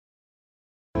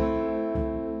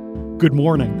Good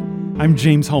morning. I'm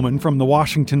James Hohmann from The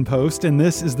Washington Post, and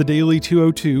this is the Daily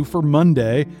 202 for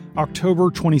Monday,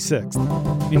 October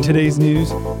 26th. In today's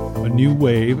news, a new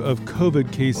wave of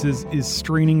COVID cases is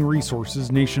straining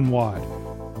resources nationwide.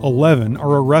 11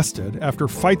 are arrested after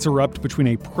fights erupt between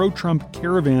a pro-Trump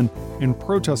caravan and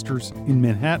protesters in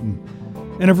Manhattan.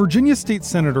 And a Virginia state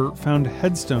senator found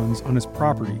headstones on his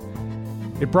property.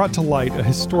 It brought to light a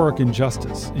historic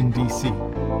injustice in D.C.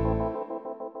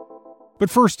 But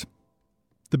first,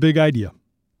 the big idea.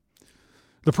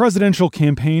 The presidential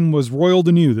campaign was roiled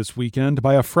anew this weekend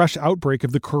by a fresh outbreak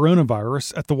of the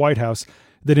coronavirus at the White House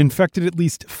that infected at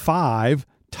least 5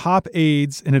 top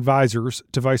aides and advisors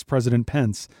to Vice President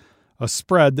Pence, a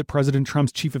spread that President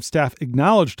Trump's chief of staff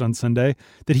acknowledged on Sunday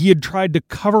that he had tried to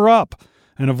cover up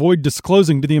and avoid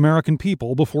disclosing to the American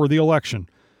people before the election.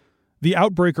 The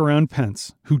outbreak around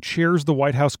Pence, who chairs the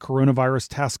White House coronavirus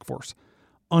task force,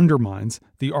 undermines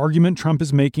the argument Trump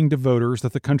is making to voters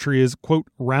that the country is, quote,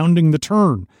 rounding the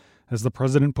turn, as the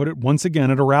president put it once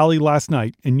again at a rally last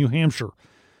night in New Hampshire.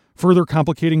 Further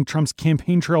complicating Trump's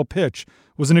campaign trail pitch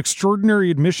was an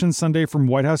extraordinary admission Sunday from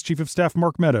White House Chief of Staff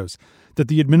Mark Meadows that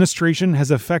the administration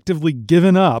has effectively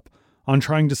given up on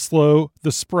trying to slow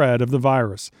the spread of the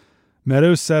virus.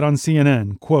 Meadows said on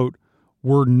CNN, quote,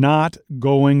 "We're not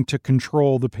going to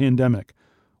control the pandemic.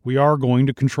 We are going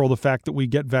to control the fact that we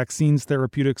get vaccines,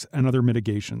 therapeutics, and other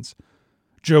mitigations."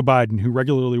 Joe Biden, who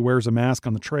regularly wears a mask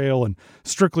on the trail and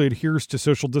strictly adheres to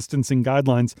social distancing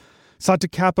guidelines, sought to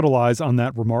capitalize on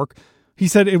that remark. He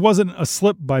said it wasn't a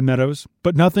slip by Meadows,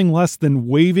 but nothing less than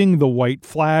waving the white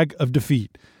flag of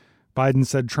defeat. Biden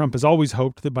said Trump has always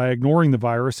hoped that by ignoring the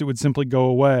virus, it would simply go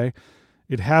away.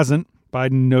 It hasn't,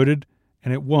 Biden noted,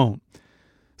 and it won't.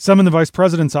 Some in the vice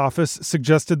president's office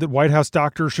suggested that White House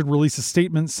doctors should release a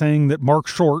statement saying that Mark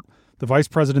Short, the vice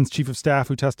president's chief of staff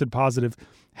who tested positive,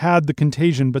 had the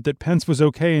contagion, but that Pence was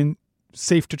okay and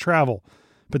safe to travel.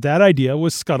 But that idea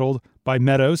was scuttled by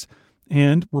Meadows,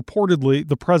 and reportedly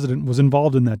the president was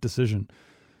involved in that decision.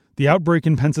 The outbreak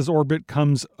in Pence's orbit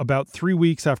comes about 3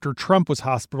 weeks after Trump was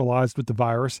hospitalized with the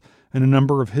virus and a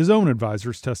number of his own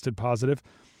advisors tested positive.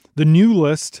 The new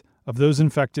list of those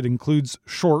infected includes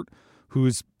Short, who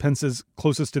is Pence's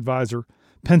closest advisor,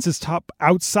 Pence's top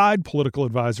outside political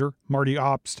advisor, Marty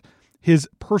Obst, his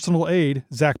personal aide,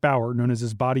 Zach Bauer, known as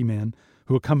his body man,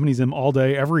 who accompanies him all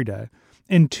day, every day,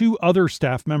 and 2 other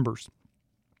staff members.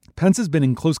 Pence has been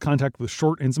in close contact with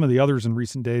Short and some of the others in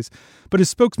recent days, but his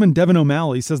spokesman Devin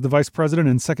O'Malley says the vice president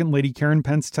and Second Lady Karen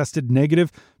Pence tested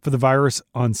negative for the virus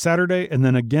on Saturday and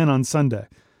then again on Sunday.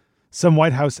 Some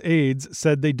White House aides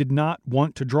said they did not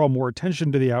want to draw more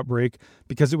attention to the outbreak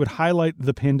because it would highlight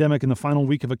the pandemic in the final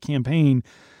week of a campaign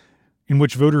in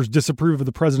which voters disapprove of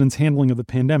the president's handling of the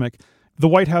pandemic. The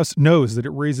White House knows that it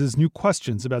raises new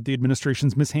questions about the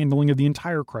administration's mishandling of the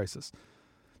entire crisis.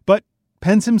 But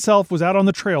Pence himself was out on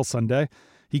the trail Sunday.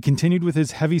 He continued with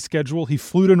his heavy schedule. He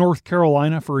flew to North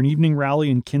Carolina for an evening rally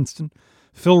in Kinston.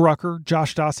 Phil Rucker,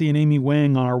 Josh Dossie, and Amy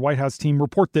Wang on our White House team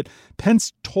report that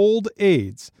Pence told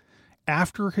aides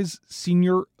after his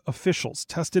senior officials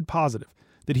tested positive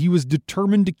that he was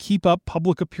determined to keep up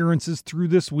public appearances through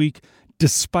this week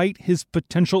despite his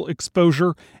potential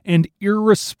exposure and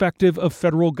irrespective of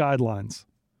federal guidelines.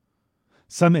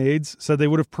 Some aides said they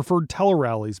would have preferred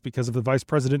tele-rallies because if the vice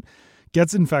president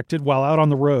gets infected while out on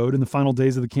the road in the final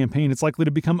days of the campaign, it's likely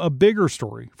to become a bigger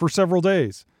story for several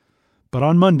days. But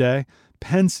on Monday,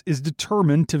 Pence is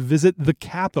determined to visit the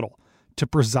Capitol to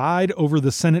preside over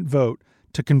the Senate vote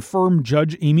to confirm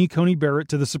Judge Amy Coney Barrett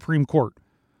to the Supreme Court.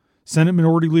 Senate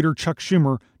Minority Leader Chuck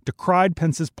Schumer decried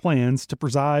Pence's plans to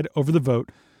preside over the vote,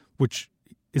 which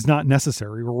is not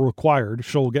necessary or required.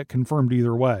 She'll get confirmed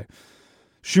either way.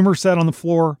 Schumer said on the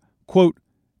floor, quote,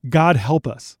 "God help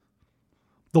us."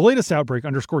 The latest outbreak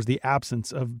underscores the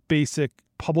absence of basic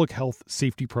public health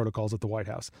safety protocols at the White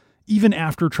House, even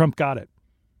after Trump got it.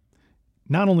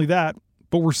 Not only that,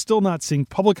 but we're still not seeing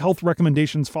public health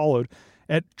recommendations followed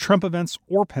at Trump events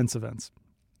or Pence events.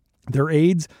 Their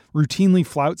aides routinely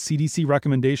flout CDC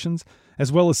recommendations,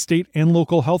 as well as state and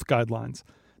local health guidelines.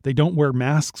 They don't wear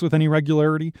masks with any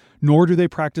regularity, nor do they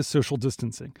practice social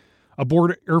distancing.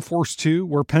 Aboard Air Force Two,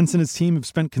 where Pence and his team have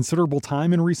spent considerable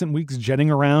time in recent weeks jetting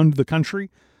around the country,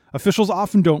 officials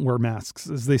often don't wear masks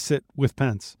as they sit with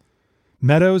Pence.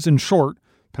 Meadows and Short,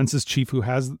 Pence's chief who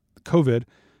has COVID,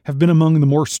 have been among the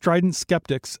more strident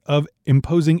skeptics of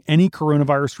imposing any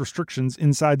coronavirus restrictions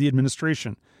inside the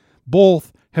administration.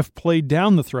 Both have played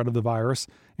down the threat of the virus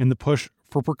and the push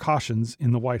for precautions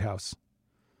in the White House.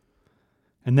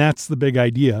 And that's the big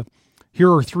idea.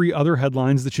 Here are 3 other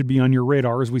headlines that should be on your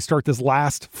radar as we start this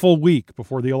last full week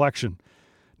before the election.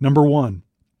 Number 1,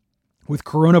 With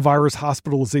coronavirus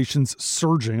hospitalizations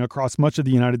surging across much of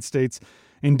the United States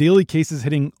and daily cases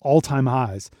hitting all-time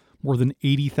highs, more than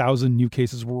 80,000 new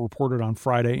cases were reported on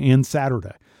Friday and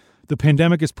Saturday. The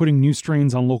pandemic is putting new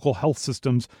strains on local health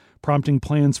systems, prompting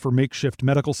plans for makeshift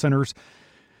medical centers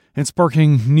and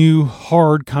sparking new,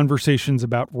 hard conversations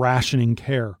about rationing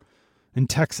care. In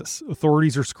Texas,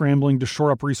 authorities are scrambling to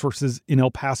shore up resources in El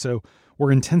Paso,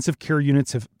 where intensive care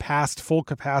units have passed full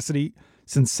capacity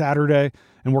since Saturday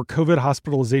and where COVID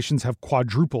hospitalizations have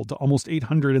quadrupled to almost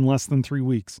 800 in less than 3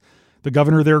 weeks. The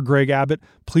governor there, Greg Abbott,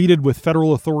 pleaded with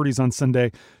federal authorities on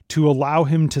Sunday to allow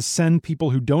him to send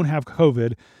people who don't have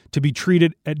COVID to be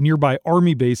treated at nearby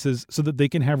Army bases so that they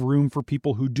can have room for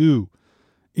people who do.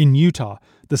 In Utah,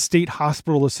 the State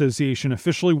Hospital Association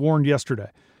officially warned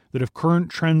yesterday that if current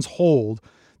trends hold,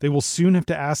 they will soon have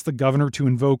to ask the governor to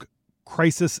invoke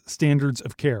crisis standards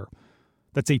of care.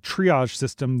 That's a triage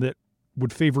system that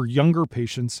would favor younger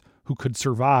patients who could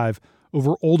survive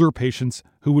over older patients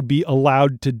who would be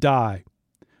allowed to die.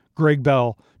 Greg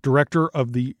Bell, director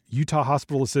of the Utah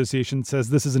Hospital Association, says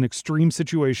this is an extreme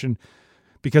situation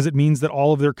because it means that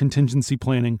all of their contingency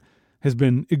planning has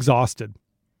been exhausted.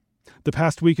 The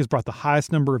past week has brought the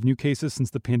highest number of new cases since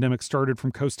the pandemic started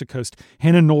from coast to coast.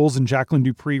 Hannah Knowles and Jacqueline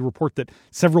Dupree report that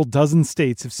several dozen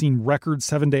states have seen record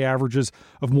 7-day averages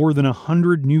of more than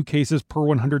 100 new cases per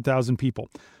 100,000 people.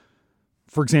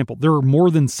 For example, there are more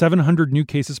than 700 new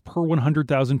cases per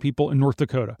 100,000 people in North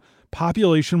Dakota.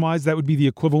 Population-wise, that would be the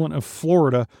equivalent of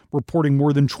Florida reporting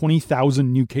more than 20,000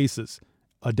 new cases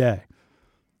a day.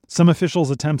 Some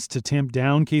officials' attempts to tamp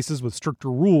down cases with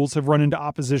stricter rules have run into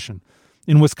opposition.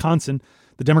 In Wisconsin,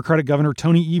 the Democratic Governor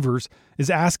Tony Evers is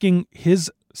asking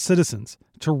his citizens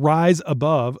to rise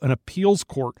above an appeals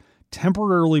court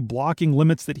temporarily blocking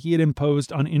limits that he had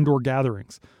imposed on indoor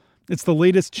gatherings. It's the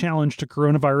latest challenge to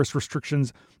coronavirus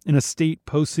restrictions in a state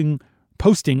posting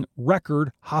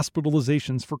record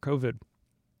hospitalizations for COVID.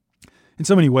 In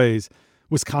so many ways,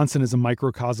 Wisconsin is a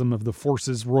microcosm of the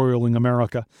forces roiling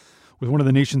America, with one of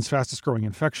the nation's fastest growing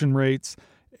infection rates,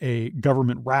 a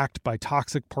government racked by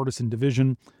toxic partisan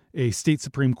division, a state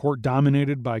Supreme Court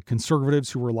dominated by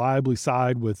conservatives who reliably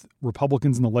side with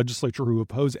Republicans in the legislature who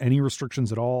oppose any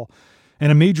restrictions at all,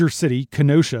 and a major city,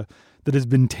 Kenosha, that has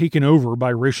been taken over by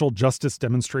racial justice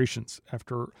demonstrations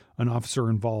after an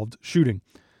officer-involved shooting.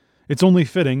 It's only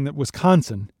fitting that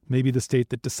Wisconsin may be the state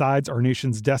that decides our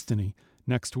nation's destiny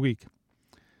next week.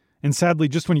 And sadly,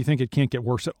 just when you think it can't get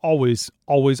worse, it always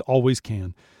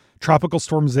can. Tropical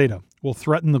Storm Zeta will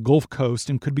threaten the Gulf Coast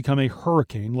and could become a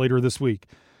hurricane later this week,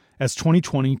 as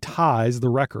 2020 ties the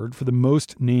record for the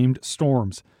most named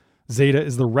storms. Zeta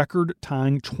is the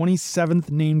record-tying 27th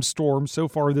named storm so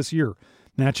far this year,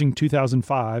 matching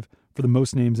 2005 for the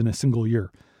most names in a single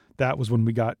year. That was when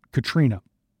we got Katrina.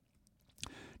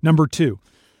 Number 2,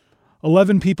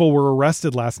 11 people were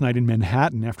arrested last night in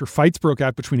Manhattan after fights broke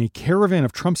out between a caravan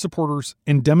of Trump supporters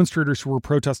and demonstrators who were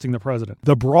protesting the president.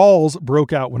 The brawls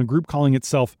broke out when a group calling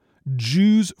itself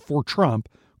Jews for Trump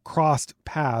crossed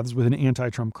paths with an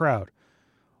anti-Trump crowd.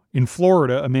 In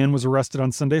Florida, a man was arrested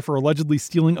on Sunday for allegedly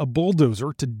stealing a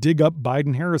bulldozer to dig up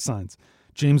Biden-Harris signs.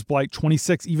 James Blight,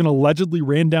 26, even allegedly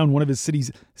ran down one of his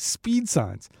city's speed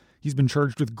signs. He's been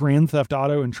charged with grand theft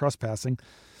auto and trespassing.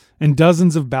 And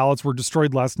dozens of ballots were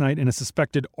destroyed last night in a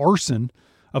suspected arson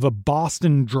of a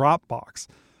Boston drop box.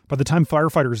 By the time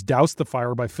firefighters doused the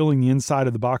fire by filling the inside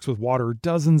of the box with water,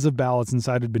 dozens of ballots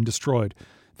inside had been destroyed.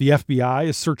 The FBI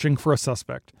is searching for a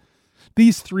suspect.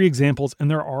 These 3 examples, and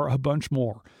there are a bunch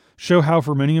more, show how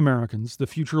for many Americans the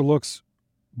future looks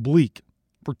bleak,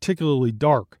 particularly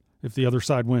dark, if the other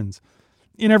side wins.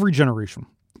 In every generation,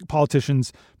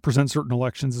 politicians present certain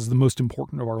elections as the most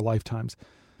important of our lifetimes.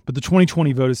 But the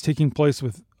 2020 vote is taking place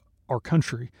with our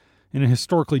country in a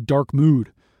historically dark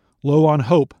mood, low on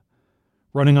hope,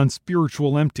 running on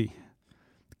spiritual empty,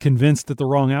 convinced that the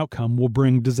wrong outcome will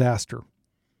bring disaster.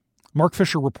 Mark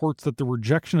Fisher reports that the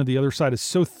rejection of the other side is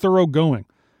so thoroughgoing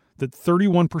that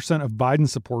 31% of Biden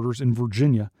supporters in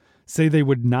Virginia say they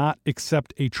would not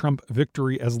accept a Trump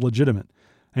victory as legitimate,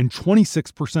 and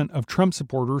 26% of Trump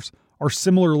supporters are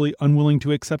similarly unwilling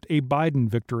to accept a Biden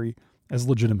victory as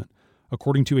legitimate,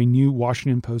 according to a new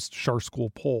Washington Post Schar School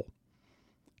poll.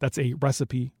 That's a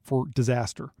recipe for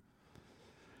disaster.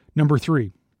 Number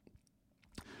 3,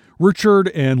 Richard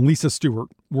and Lisa Stewart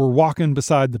were walking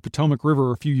beside the Potomac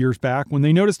River a few years back when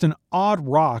they noticed an odd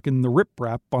rock in the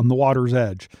riprap on the water's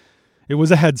edge. It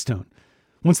was a headstone.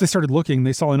 Once they started looking,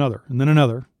 they saw another, and then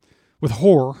another. With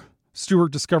horror,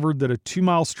 Stewart discovered that a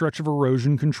 2-mile stretch of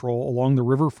erosion control along the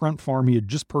riverfront farm he had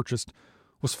just purchased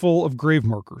was full of grave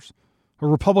markers. A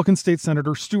Republican state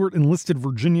senator, Stewart enlisted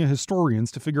Virginia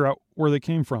historians to figure out where they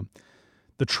came from.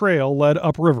 The trail led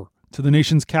upriver to the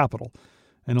nation's capital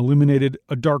and illuminated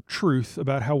a dark truth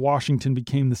about how Washington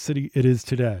became the city it is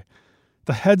today.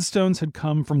 The headstones had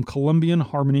come from Columbian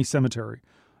Harmony Cemetery,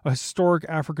 a historic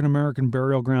African-American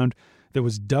burial ground that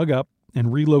was dug up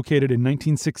and relocated in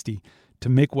 1960 to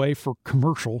make way for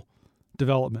commercial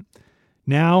development.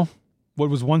 Now, what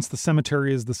was once the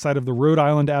cemetery is the site of the Rhode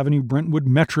Island Avenue Brentwood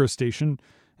Metro Station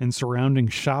and surrounding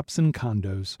shops and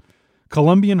condos.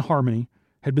 Columbian Harmony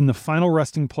had been the final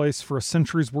resting place for a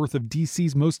century's worth of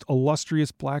D.C.'s most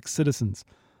illustrious black citizens.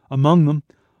 Among them,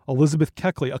 Elizabeth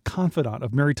Keckley, a confidant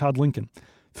of Mary Todd Lincoln,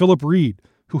 Philip Reed,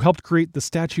 who helped create the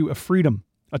Statue of Freedom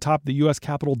atop the U.S.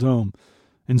 Capitol Dome,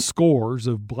 and scores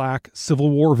of black Civil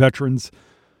War veterans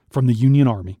from the Union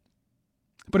Army.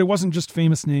 But it wasn't just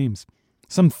famous names.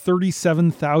 Some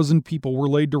 37,000 people were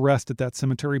laid to rest at that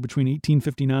cemetery between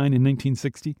 1859 and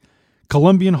 1960.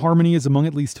 Columbian Harmony is among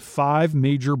at least 5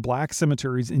 major black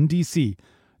cemeteries in D.C.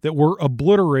 that were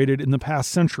obliterated in the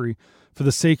past century for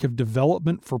the sake of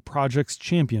development for projects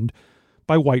championed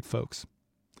by white folks.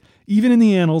 Even in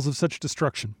the annals of such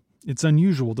destruction, it's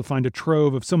unusual to find a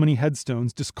trove of so many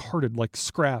headstones discarded like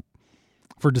scrap.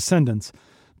 For descendants,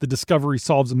 the discovery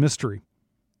solves a mystery,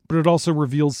 but it also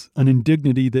reveals an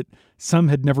indignity that some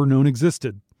had never known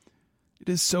existed. It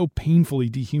is so painfully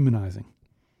dehumanizing.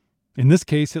 In this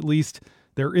case, at least,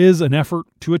 there is an effort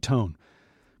to atone.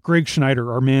 Greg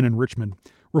Schneider, our man in Richmond,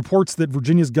 reports that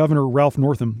Virginia's Governor Ralph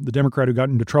Northam, the Democrat who got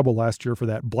into trouble last year for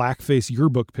that blackface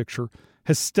yearbook picture,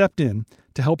 has stepped in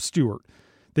to help Stewart.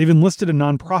 They've enlisted a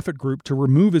nonprofit group to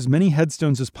remove as many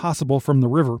headstones as possible from the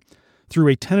river. Through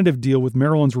a tentative deal with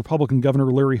Maryland's Republican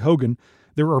Governor Larry Hogan,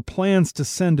 there are plans to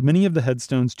send many of the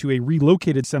headstones to a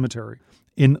relocated cemetery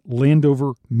in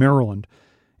Landover, Maryland,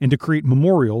 and to create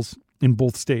memorials in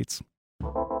both states.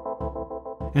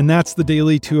 And that's the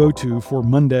Daily 202 for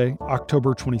Monday,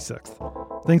 October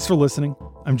 26th. Thanks for listening.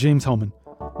 I'm James Hellman.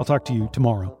 I'll talk to you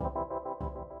tomorrow.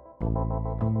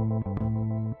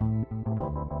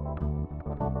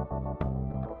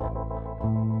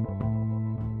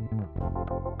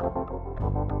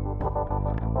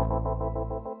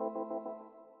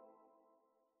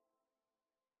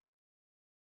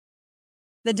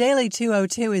 The Daily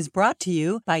 202 is brought to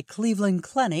you by Cleveland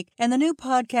Clinic and the new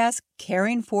podcast,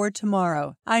 Caring for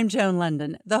Tomorrow. I'm Joan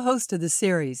London, the host of the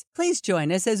series. Please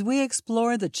join us as we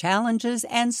explore the challenges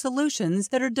and solutions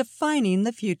that are defining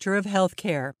the future of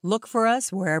healthcare. Look for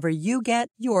us wherever you get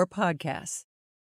your podcasts.